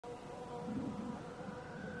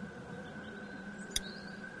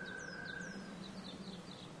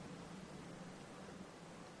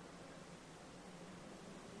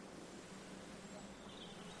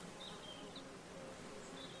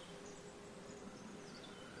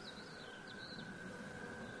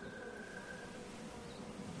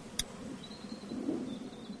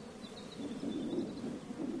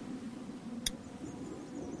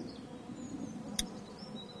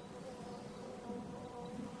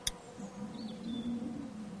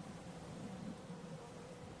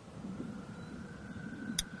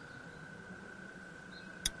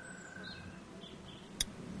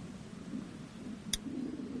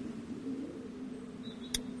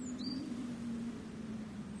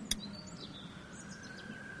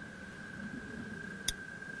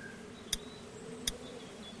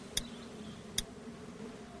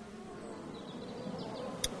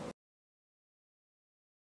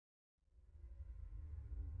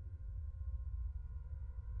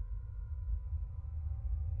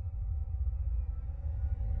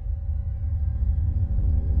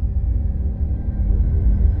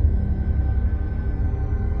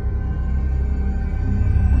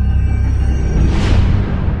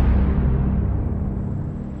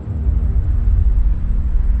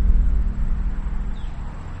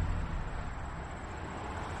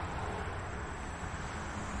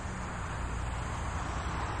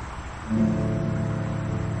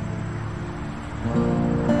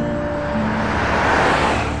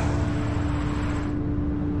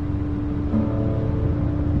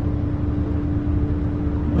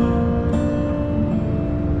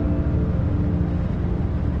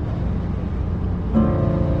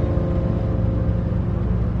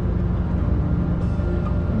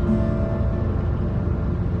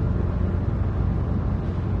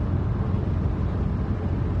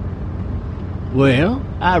Well,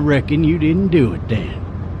 I reckon you didn't do it then.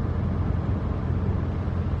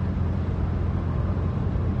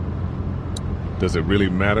 Does it really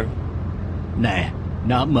matter? Nah,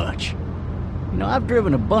 not much. You know, I've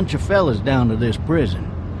driven a bunch of fellas down to this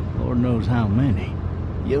prison. Lord knows how many.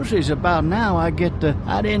 Usually it's about now I get the,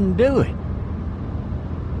 I didn't do it.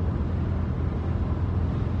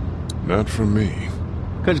 Not from me.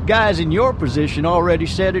 'Cause guys in your position already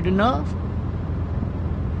said it enough?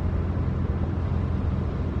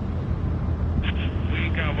 We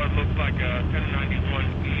got what looks like a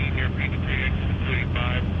 1091E near Peachtree, exit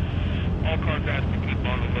 285. All cars asked to keep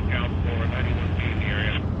on the lookout for 91B in the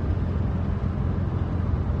area.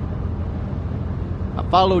 I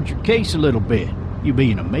followed your case a little bit, you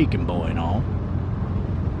being a Macon boy and all.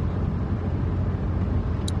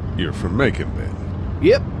 You're from Macon, then?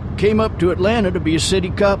 Yep, came up to Atlanta to be a city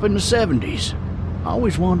cop in the 70s.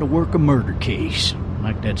 Always wanted to work a murder case,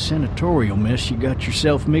 like that senatorial mess you got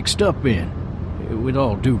yourself mixed up in. With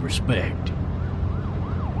all due respect.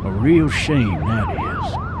 A real shame, that is.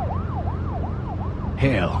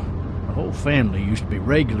 Hell, the whole family used to be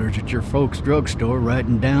regulars at your folks' drugstore right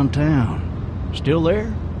in downtown. Still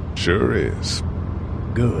there? Sure is.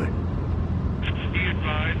 Good. Be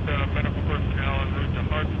advised, medical personnel en route to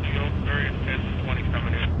Hartsfield, various 1020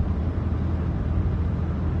 coming in.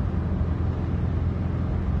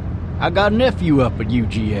 I got a nephew up at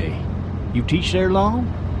UGA. You teach there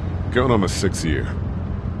long? Going on my 6th year.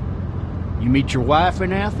 You meet your wife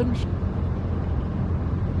in Athens?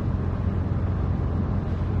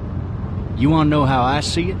 You want to know how I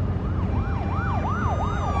see it?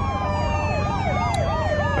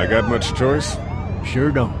 I got much choice? Sure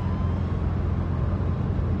don't.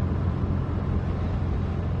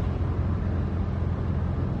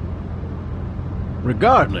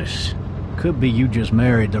 Regardless, could be you just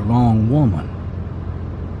married the wrong woman.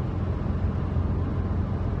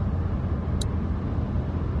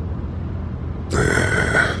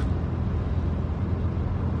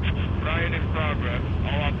 Riot in progress.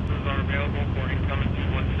 All officers are available for incoming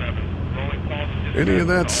 217. Rolling calls and Any of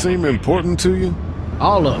that seem important to you?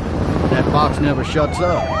 All of it. That box never shuts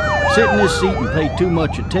up. Sit in this seat and pay too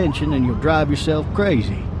much attention and you'll drive yourself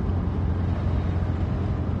crazy.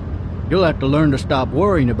 You'll have to learn to stop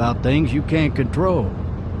worrying about things you can't control.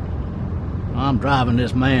 I'm driving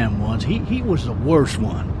this man once. He was the worst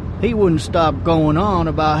one. He wouldn't stop going on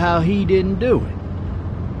about how he didn't do it.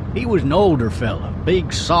 He was an older fella,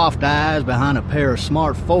 big soft eyes behind a pair of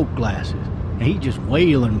smart folk glasses, and he just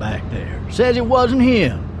wailing back there. Says it wasn't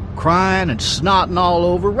him. Crying and snotting all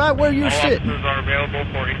over right where you're sitting. All officers are available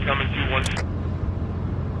for incoming 217.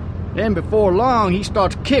 Then before long, he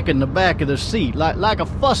starts kicking the back of the seat like a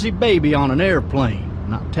fussy baby on an airplane.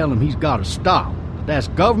 And I tell him he's got to stop. That's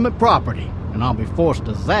government property, and I'll be forced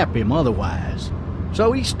to zap him otherwise.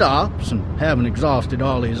 So he stops, and having exhausted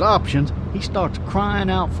all his options, he starts crying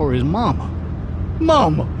out for his mama.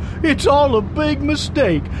 Mama, it's all a big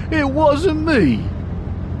mistake. It wasn't me.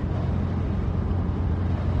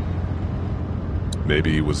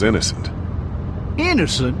 Maybe he was innocent.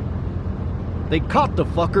 Innocent? They caught the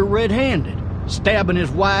fucker red-handed, stabbing his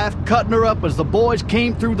wife, cutting her up as the boys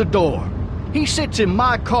came through the door. He sits in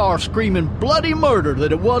my car screaming bloody murder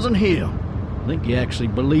that it wasn't him. I think he actually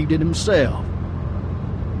believed it himself.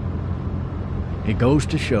 It goes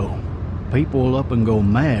to show, people will up and go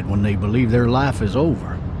mad when they believe their life is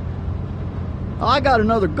over. I got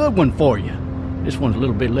another good one for you. This one's a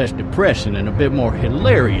little bit less depressing and a bit more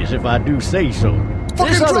hilarious, if I do say so.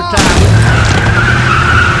 This other time...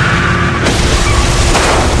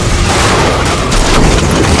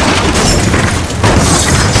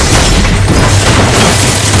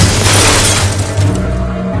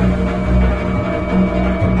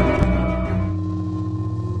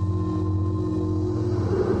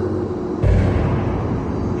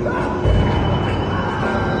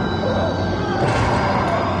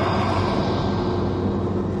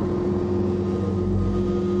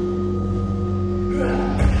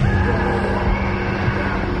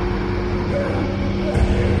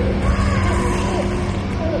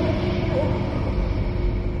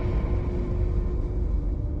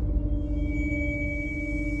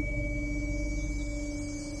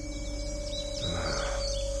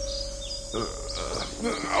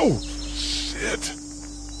 Oh, shit.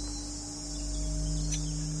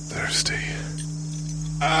 Thirsty.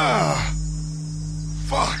 Ah!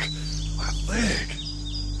 Fuck! My leg.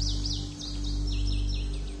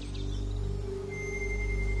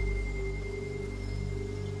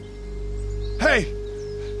 Hey!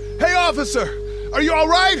 Hey, officer! Are you all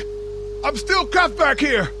right? I'm still cuffed back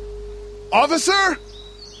here. Officer?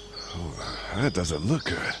 Oh, that doesn't look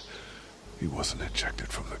good. He wasn't ejected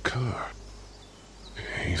from the car.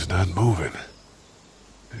 He's not moving.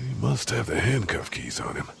 He must have the handcuff keys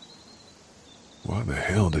on him. Why the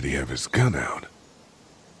hell did he have his gun out?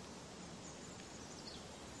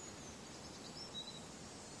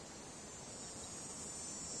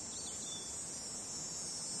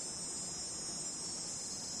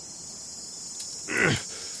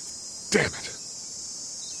 Damn it.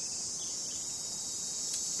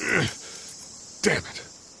 Damn it.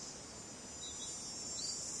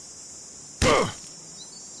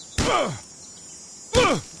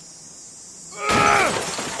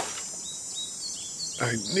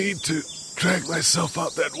 I need to drag myself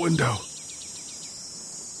out that window.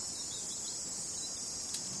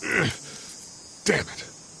 Damn it.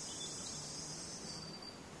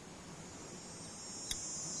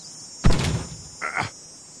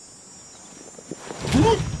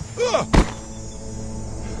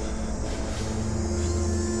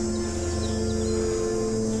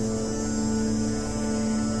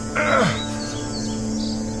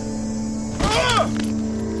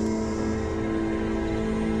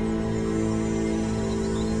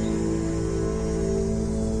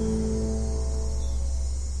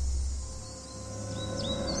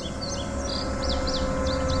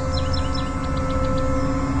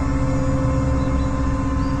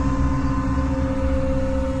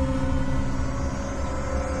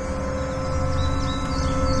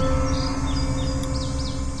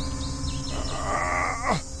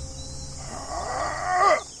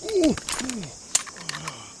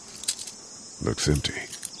 Looks empty.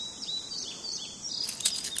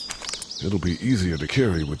 It'll be easier to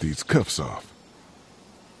carry with these cuffs off.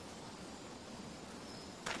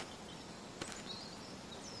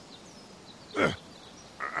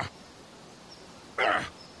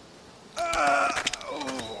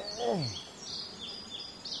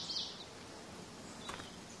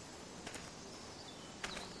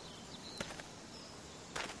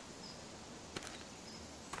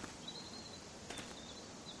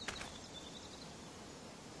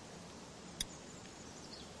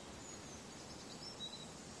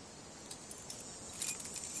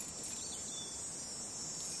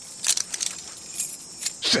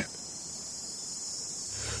 Shit!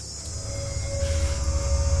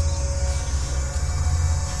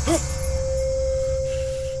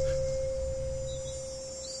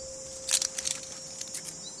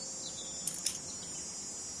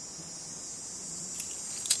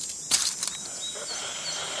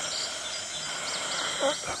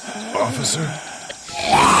 Officer?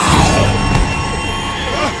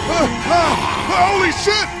 Holy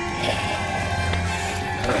shit!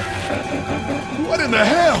 What in the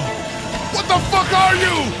hell? What the fuck are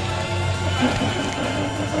you?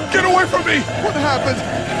 Get away from me! What happened?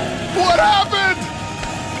 What happened?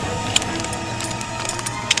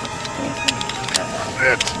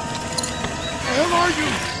 Shit! What the hell are you?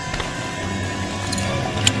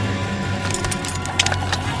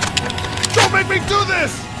 Don't make me do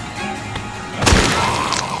this!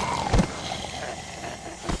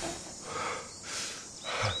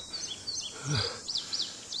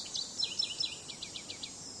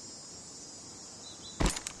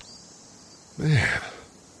 Man.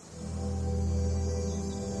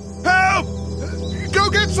 Help! Go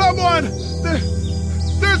get someone!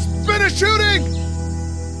 There's been a shooting!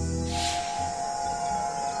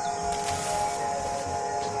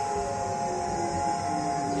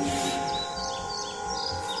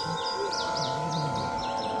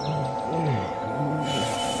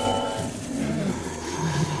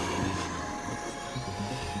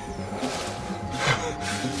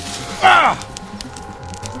 Ah!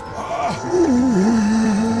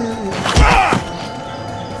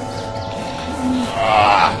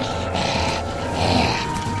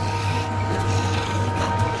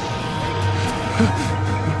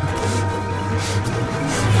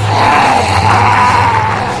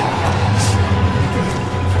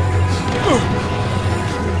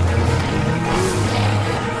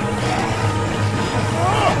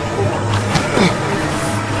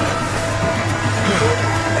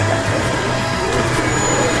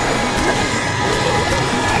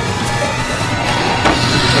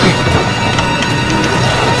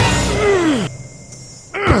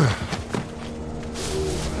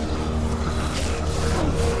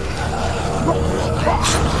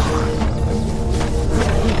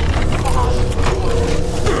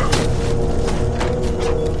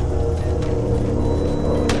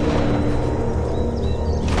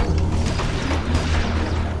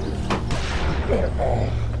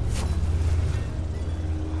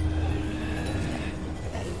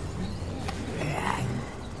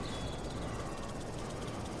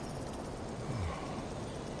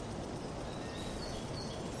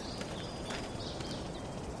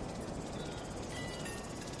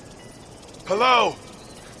 Hello?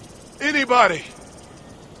 Anybody?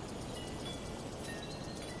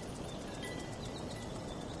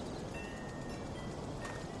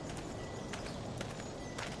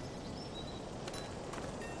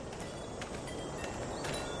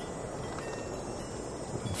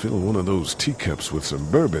 I'd fill one of those teacups with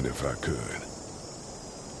some bourbon if I could.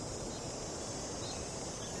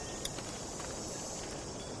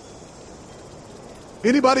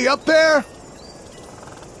 Anybody up there?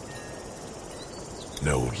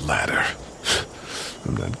 No ladder.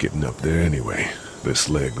 I'm not getting up there anyway. This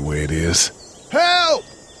leg the way it is. Help!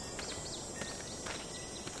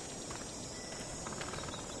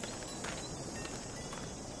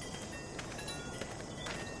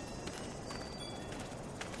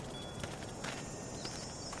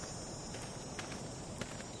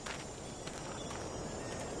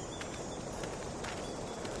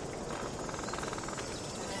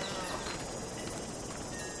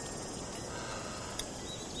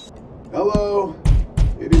 Hello?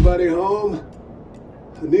 Anybody home?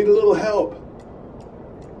 I need a little help.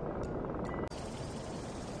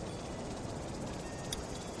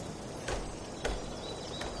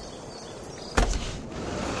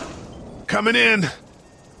 Coming in.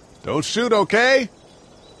 Don't shoot, okay?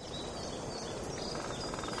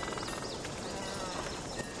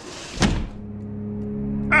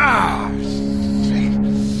 Ah! Shit.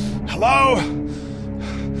 Hello?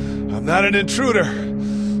 I'm not an intruder.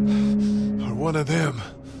 One of them.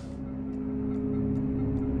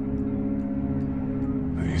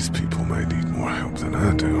 These people might need more help than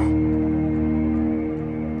I do.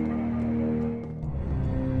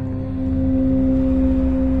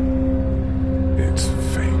 It's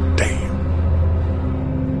fate. Damn.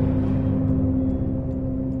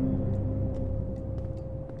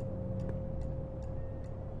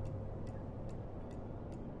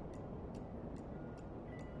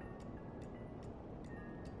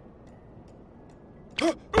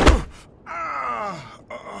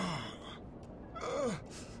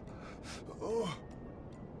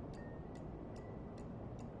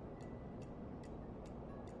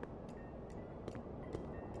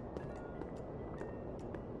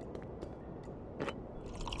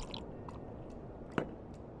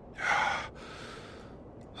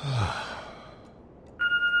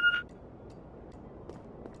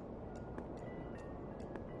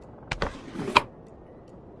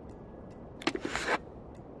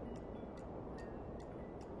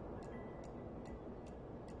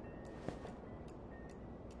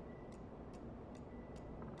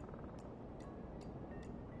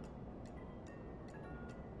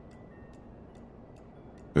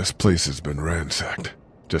 This place has been ransacked.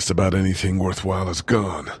 Just about anything worthwhile is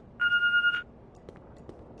gone.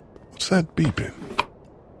 What's that beeping?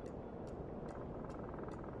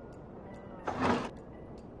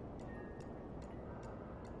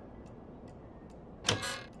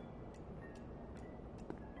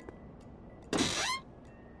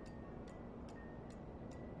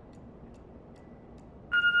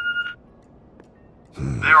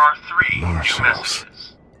 There are 3 Marsh new House.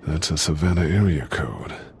 messages. That's a Savannah area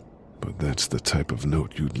code. But that's the type of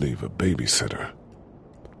note you'd leave a babysitter.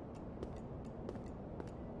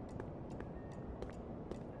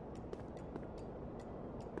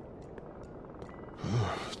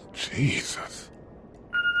 Oh, Jesus.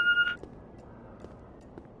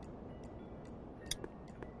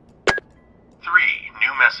 3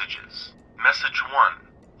 new messages. Message 1,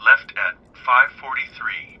 left at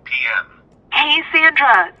 5:43 p.m. Hey,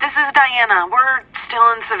 Sandra, this is Diana. We're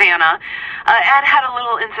still in Savannah. Ed had a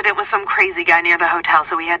little incident with some crazy guy near the hotel,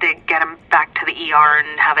 so we had to get him back to the ER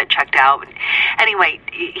and have it checked out. Anyway,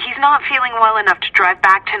 he's not feeling well enough to drive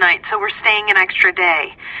back tonight, so we're staying an extra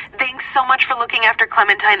day. Thanks so much for looking after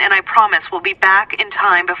Clementine, and I promise we'll be back in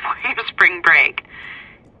time before your spring break.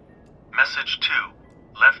 Message 2,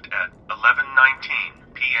 left at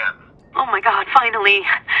 11:19 p.m. Oh my God, finally.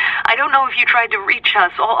 I don't know if you tried to reach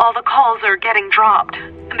us. All the calls are getting dropped.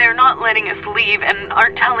 They're not letting us leave and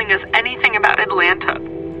aren't telling us anything about Atlanta.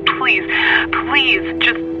 Please,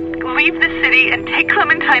 just leave the city and take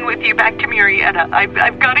Clementine with you back to Murrieta.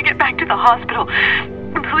 I've got to get back to the hospital.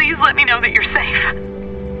 Please let me know that you're safe.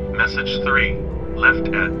 Message 3, left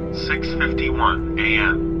at 6:51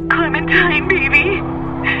 a.m. Clementine, baby.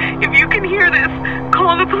 If you can hear this,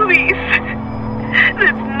 call the police.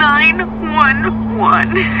 That's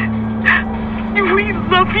 911. We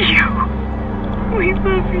love you. We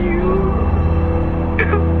love you.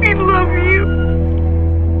 We love you.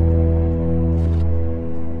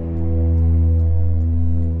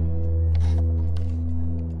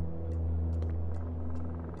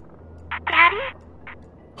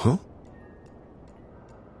 Huh?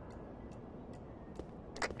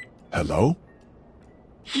 Hello?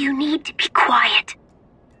 You need to be quiet.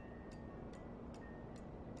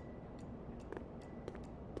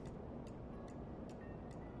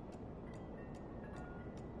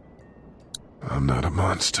 I'm not a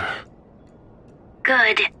monster.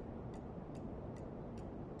 Good.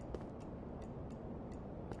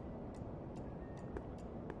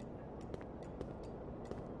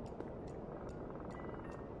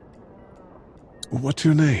 What's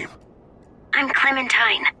your name? I'm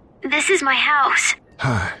Clementine. This is my house.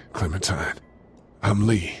 Hi, Clementine. I'm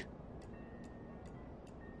Lee.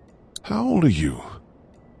 How old are you?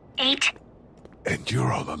 8. And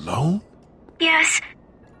you're all alone? Yes.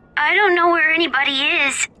 I don't know where anybody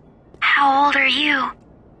is. How old are you?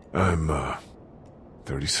 I'm,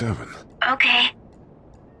 37. Okay.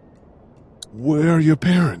 Where are your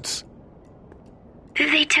parents?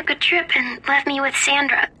 They took a trip and left me with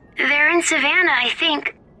Sandra. They're in Savannah, I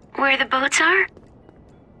think. Where the boats are?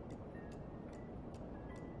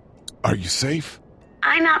 Are you safe?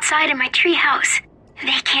 I'm outside in my treehouse.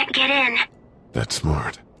 They can't get in. That's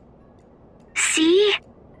smart. See?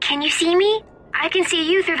 Can you see me? I can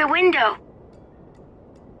see you through the window.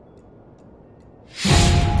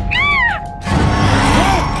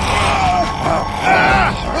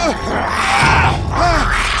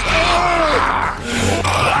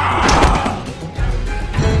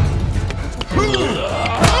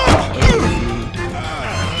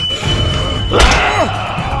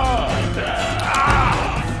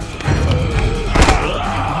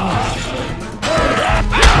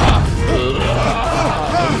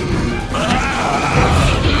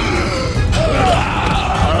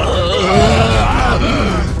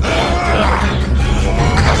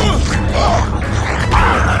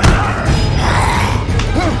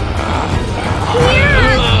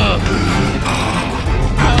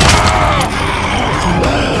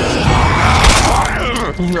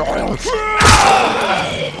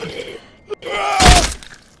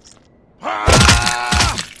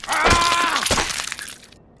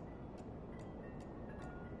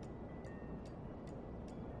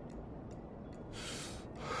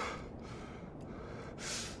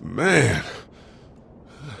 Man.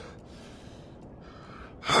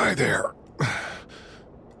 Hi there.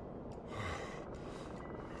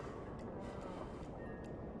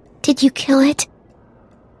 Did you kill it?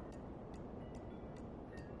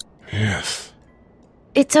 Yes.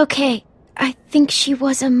 It's okay. I think she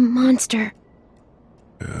was a monster.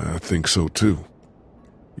 I think so too.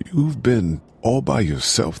 You've been all by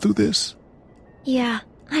yourself through this? Yeah,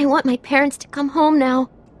 I want my parents to come home now.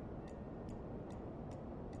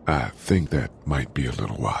 I think that might be a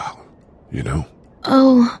little while, you know?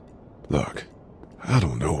 Oh. Look, I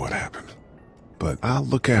don't know what happened, but I'll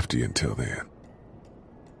look after you until then.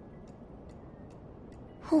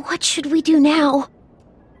 What should we do now?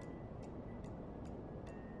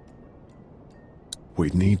 We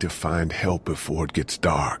need to find help before it gets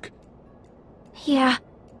dark. Yeah,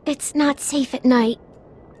 it's not safe at night.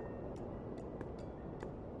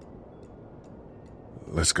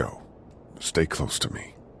 Let's go. Stay close to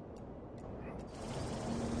me.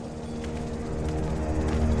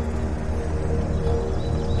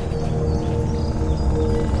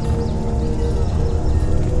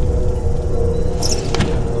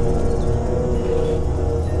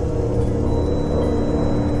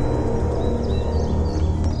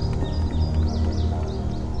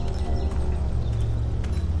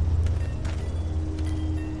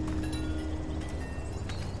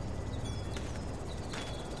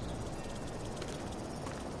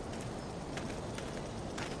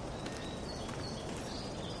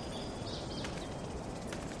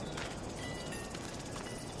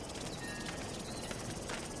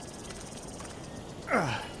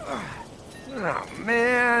 Oh,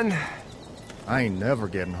 man. I ain't never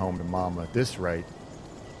getting home to Mama at this rate.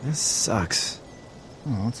 This sucks.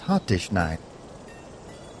 Oh, it's hot dish night.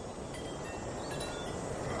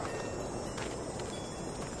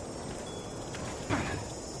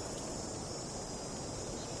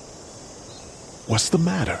 What's the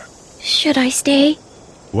matter? Should I stay?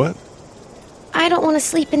 What? I don't want to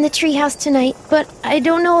sleep in the treehouse tonight, but I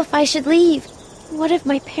don't know if I should leave. What if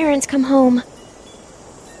my parents come home?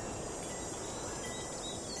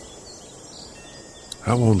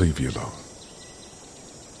 I won't leave you alone.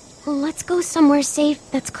 Let's go somewhere safe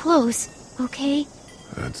that's close, okay?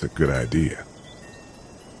 That's a good idea.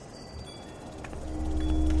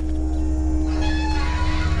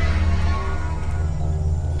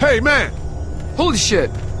 Hey, man! Holy shit!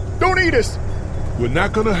 Don't eat us! We're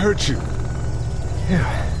not gonna hurt you.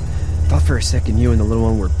 Yeah. Thought for a second you and the little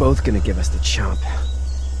one were both gonna give us the chomp.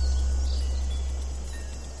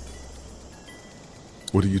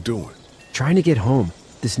 What are you doing? Trying to get home.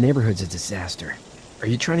 This neighborhood's a disaster. Are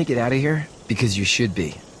you trying to get out of here? Because you should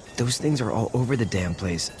be. Those things are all over the damn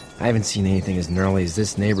place. I haven't seen anything as gnarly as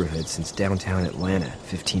this neighborhood since downtown Atlanta,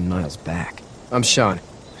 15 miles back. I'm Sean.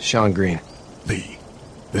 Sean Green. Lee,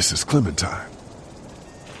 this is Clementine.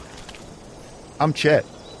 I'm Chet.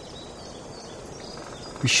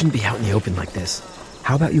 We shouldn't be out in the open like this.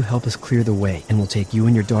 How about you help us clear the way, and we'll take you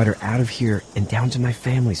and your daughter out of here and down to my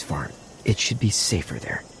family's farm. It should be safer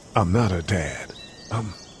there. I'm not her dad.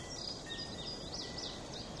 I'm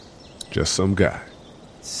just some guy.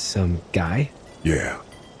 Some guy? Yeah.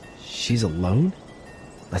 She's alone?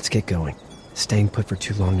 Let's get going. Staying put for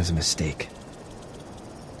too long is a mistake.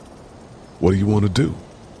 What do you want to do?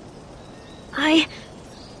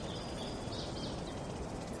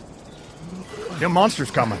 Them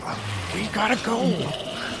monsters coming. We gotta go.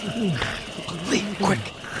 Lee, quick,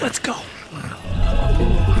 let's go.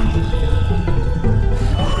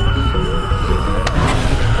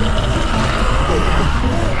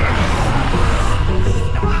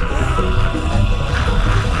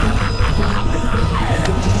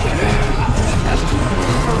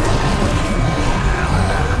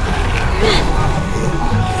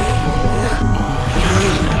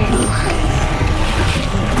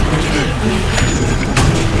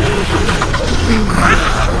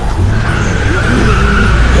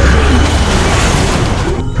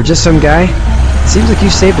 For just some guy, it seems like you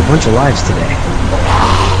saved a bunch of lives today.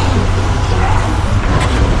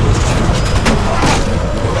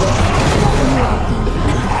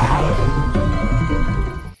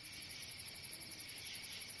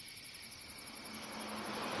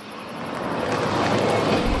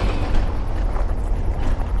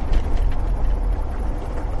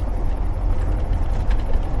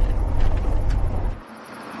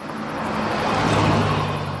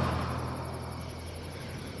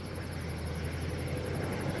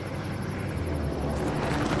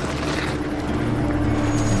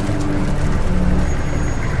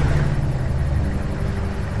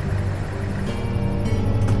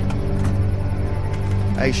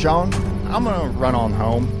 Hey, Sean, I'm gonna run on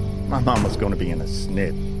home. My mama's gonna be in a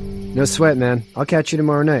snit. No sweat, man. I'll catch you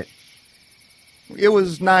tomorrow night. It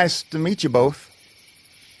was nice to meet you both.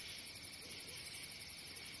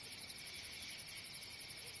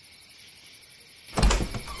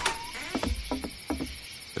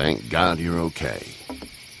 Thank God you're okay.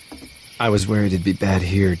 I was worried it'd be bad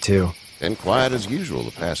here, too. Been quiet as usual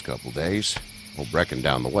the past couple days. Old Brecken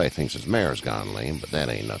down the way thinks his mare's gone lame, but that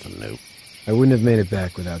ain't nothing new. I wouldn't have made it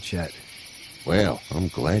back without Chet. Well, I'm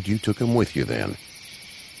glad you took him with you then.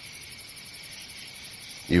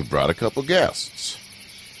 You've brought a couple guests.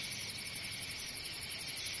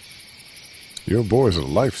 Your boy's a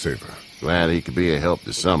lifesaver. Glad he could be a help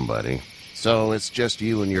to somebody. So it's just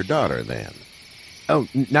you and your daughter then? Oh,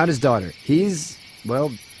 not his daughter. He's,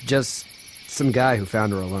 well, just some guy who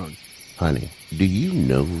found her alone. Honey, do you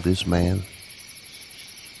know this man?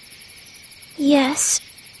 Yes.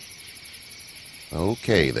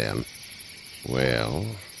 Okay, then. Well,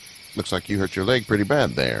 looks like you hurt your leg pretty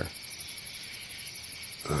bad there.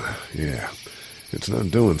 Yeah, it's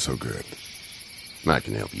not doing so good. I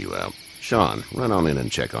can help you out. Sean, run on in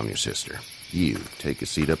and check on your sister. You, take a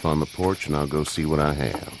seat up on the porch and I'll go see what I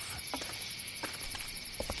have.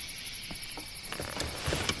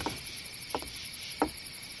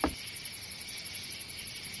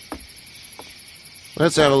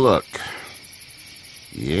 Let's have a look.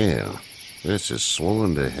 Yeah, this is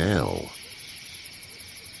swollen to hell.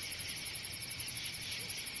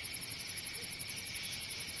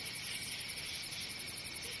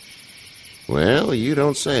 Well, you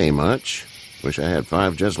don't say much. Wish I had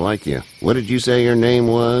 5 just like you. What did you say your name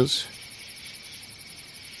was?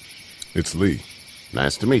 It's Lee.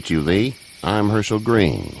 Nice to meet you, Lee. I'm Herschel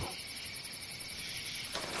Green.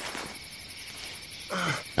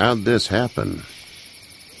 How'd this happen?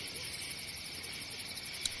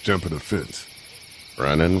 Jumping a fence.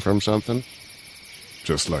 Running from something?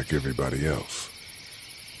 Just like everybody else.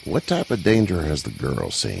 What type of danger has the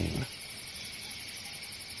girl seen?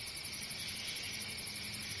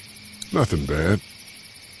 Nothing bad.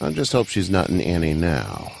 I just hope she's not in any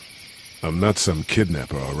now. I'm not some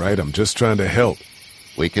kidnapper, all right? I'm just trying to help.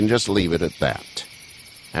 We can just leave it at that.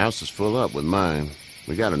 House is full up with mine.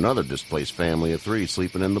 We got another displaced family of 3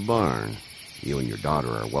 sleeping in the barn. You and your daughter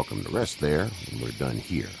are welcome to rest there, and we're done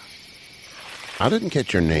here. I didn't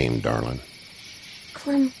catch your name, darling.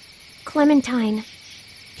 Clementine.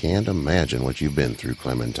 Can't imagine what you've been through,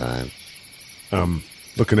 Clementine. I'm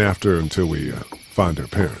looking after her until we find her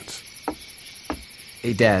parents.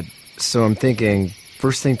 Hey, Dad, so I'm thinking,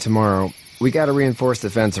 first thing tomorrow, we gotta reinforce the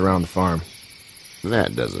fence around the farm.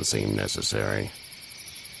 That doesn't seem necessary.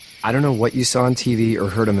 I don't know what you saw on TV or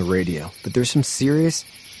heard on the radio, but there's some serious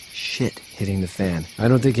shit hitting the fan. I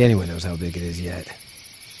don't think anyone knows how big it is yet.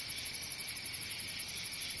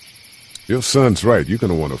 Your son's right. You're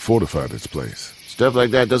gonna want to fortify this place. Stuff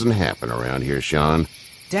like that doesn't happen around here, Sean.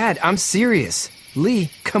 Dad, I'm serious.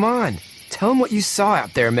 Lee, come on. Tell him what you saw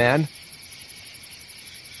out there, man.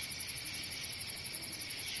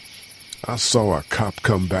 I saw a cop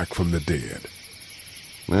come back from the dead.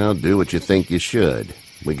 Well, do what you think you should.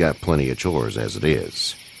 We got plenty of chores as it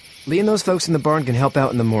is. Lee and those folks in the barn can help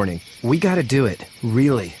out in the morning. We gotta do it.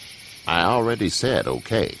 Really. I already said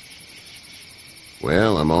okay.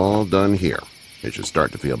 Well, I'm all done here. It should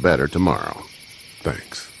start to feel better tomorrow.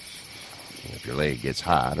 Thanks. If your leg gets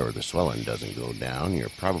hot or the swelling doesn't go down, you're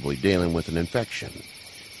probably dealing with an infection.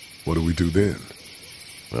 What do we do then?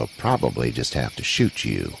 We'll probably just have to shoot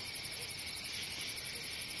you.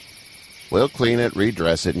 We'll clean it,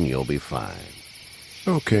 redress it, and you'll be fine.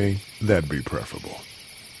 Okay, that'd be preferable.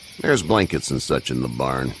 There's blankets and such in the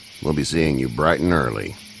barn. We'll be seeing you bright and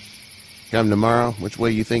early. Come tomorrow, which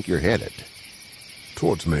way you think you're headed?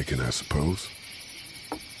 Towards Macon, I suppose.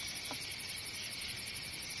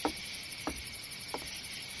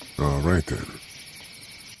 All right, then.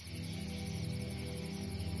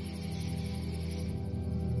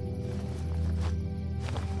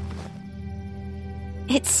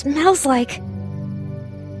 It smells like...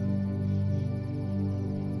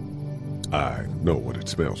 I know what it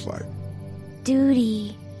smells like.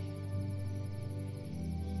 duty.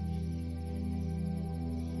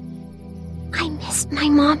 I miss my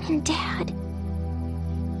mom and dad.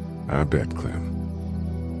 I bet,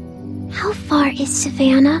 Clem. How far is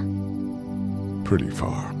Savannah? Pretty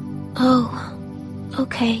far. Oh,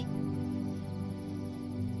 okay.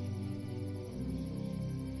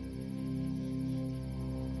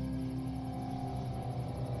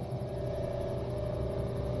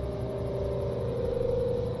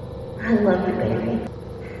 I love you, baby.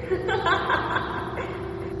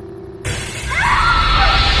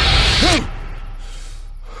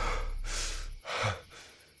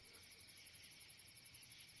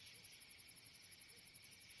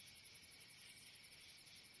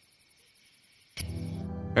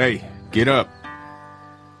 Hey, get up.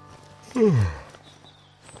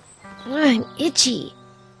 I'm itchy.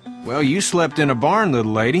 Well, you slept in a barn,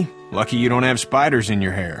 little lady. Lucky you don't have spiders in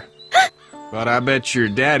your hair. But I bet your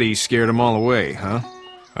daddy scared them all away, huh?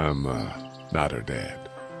 I'm, not her dad.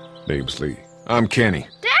 Name's Lee. I'm Kenny.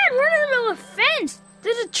 Dad, we're in the middle of a fence.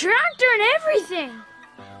 There's a tractor and everything.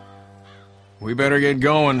 We better get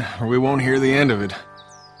going, or we won't hear the end of it.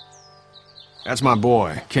 That's my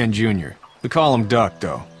boy, Ken Jr. We call him Duck,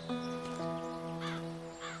 though.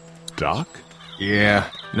 Duck? Yeah,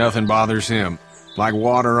 nothing bothers him. Like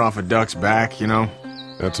water off a duck's back, you know?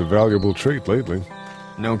 That's a valuable trait lately.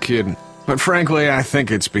 No kidding. But frankly, I think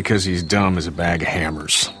it's because he's dumb as a bag of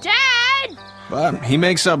hammers. Dad! But he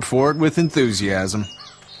makes up for it with enthusiasm.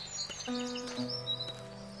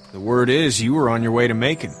 The word is you were on your way to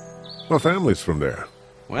Macon. My family's from there.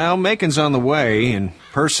 Well, Macon's on the way, and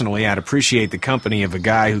personally, I'd appreciate the company of a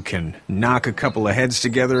guy who can knock a couple of heads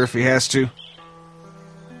together if he has to.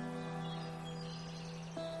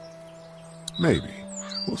 Maybe.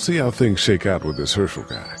 We'll see how things shake out with this Herschel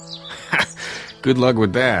guy. Good luck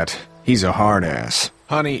with that. He's a hard ass.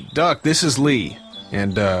 Honey, Duck, this is Lee.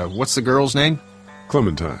 And, what's the girl's name?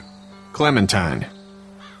 Clementine. Clementine.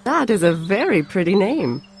 That is a very pretty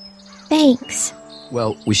name. Thanks.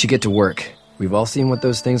 Well, we should get to work. We've all seen what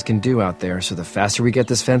those things can do out there, so the faster we get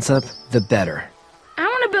this fence up, the better. I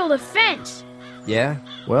want to build a fence. Yeah?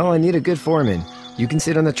 Well, I need a good foreman. You can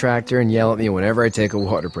sit on the tractor and yell at me whenever I take a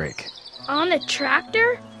water break. On the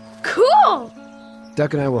tractor? Cool!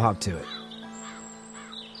 Duck and I will hop to it.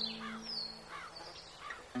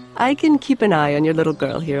 I can keep an eye on your little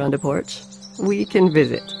girl here on the porch. We can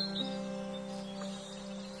visit.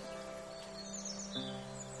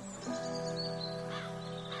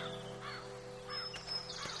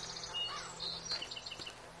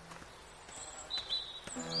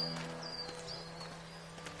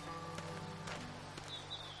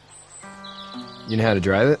 You know how to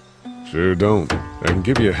drive it? Sure don't. I can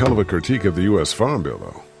give you a hell of a critique of the U.S. Farm Bill,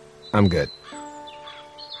 though. I'm good.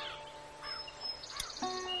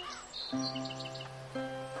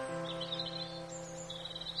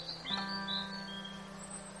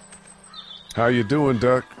 How you doing,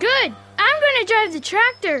 Duck? Good. I'm going to drive the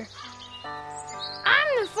tractor.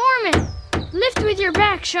 I'm the foreman. Lift with your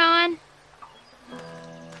back, Sean.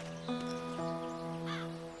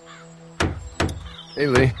 Hey,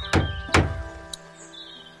 Lee.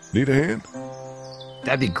 Need a hand?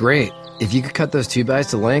 That'd be great. If you could cut those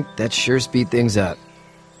 2x to length, that'd sure speed things up.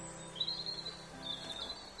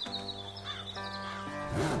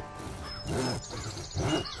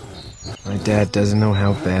 My dad doesn't know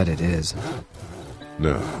how bad it is.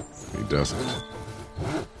 No, he doesn't.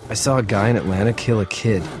 I saw a guy in Atlanta kill a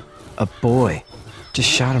kid. A boy. Just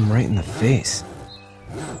shot him right in the face.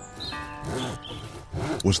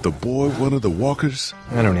 Was the boy one of the walkers?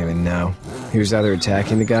 I don't even know. He was either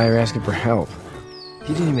attacking the guy or asking for help.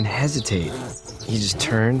 He didn't even hesitate. He just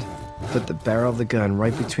turned, put the barrel of the gun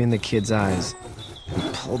right between the kid's eyes,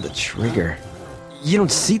 and pulled the trigger. You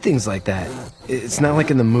don't see things like that. It's not like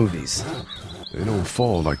in the movies. They don't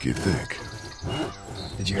fall like you think.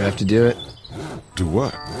 Did you have to do it? Do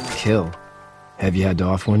what? Kill. Have you had to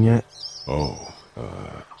off one yet? Oh,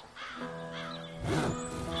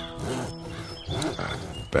 I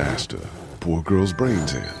bashed a poor girl's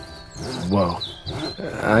brains in. Whoa.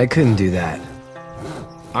 I couldn't do that.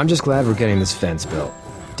 I'm just glad we're getting this fence built.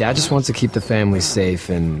 Dad just wants to keep the family safe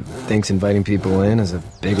and thinks inviting people in is a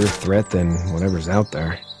bigger threat than whatever's out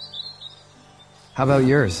there. How about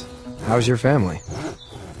yours? How's your family?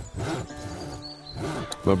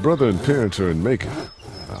 My brother and parents are in Macon.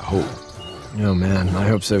 I hope. Oh man, I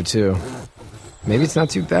hope so too. Maybe it's not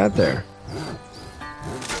too bad there.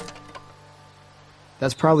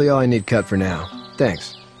 That's probably all I need cut for now.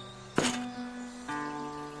 Thanks.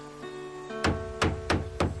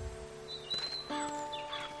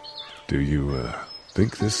 Do you,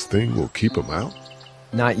 think this thing will keep them out?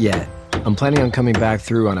 Not yet. I'm planning on coming back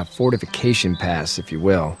through on a fortification pass, if you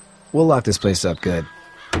will. We'll lock this place up good.